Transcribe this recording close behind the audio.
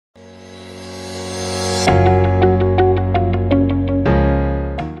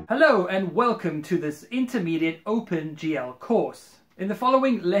and welcome to this intermediate OpenGL course. In the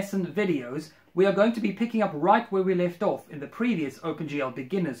following lesson videos, we are going to be picking up right where we left off in the previous OpenGL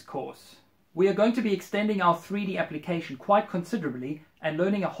beginners course. We are going to be extending our 3D application quite considerably and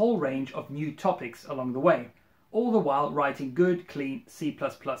learning a whole range of new topics along the way, all the while writing good, clean C++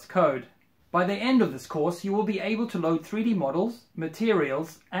 code. By the end of this course, you will be able to load 3D models,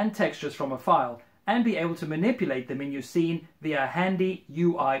 materials, and textures from a file, and be able to manipulate them in your scene via a handy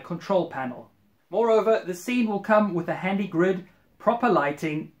UI control panel. Moreover, the scene will come with a handy grid, proper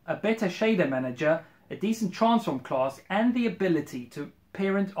lighting, a better shader manager, a decent transform class, and the ability to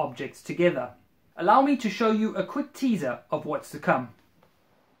parent objects together. Allow me to show you a quick teaser of what's to come.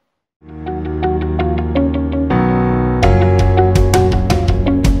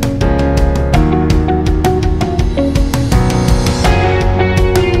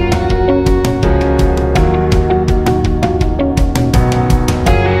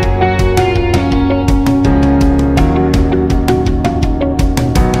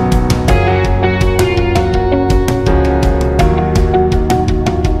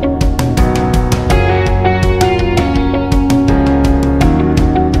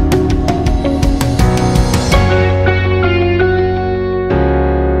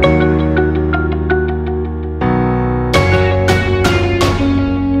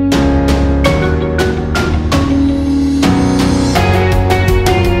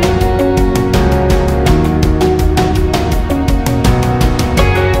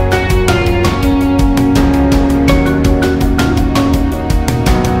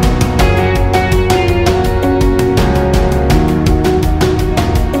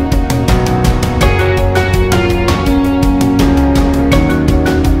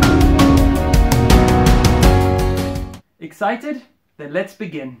 Excited? Then let's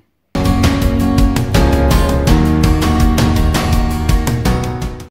begin.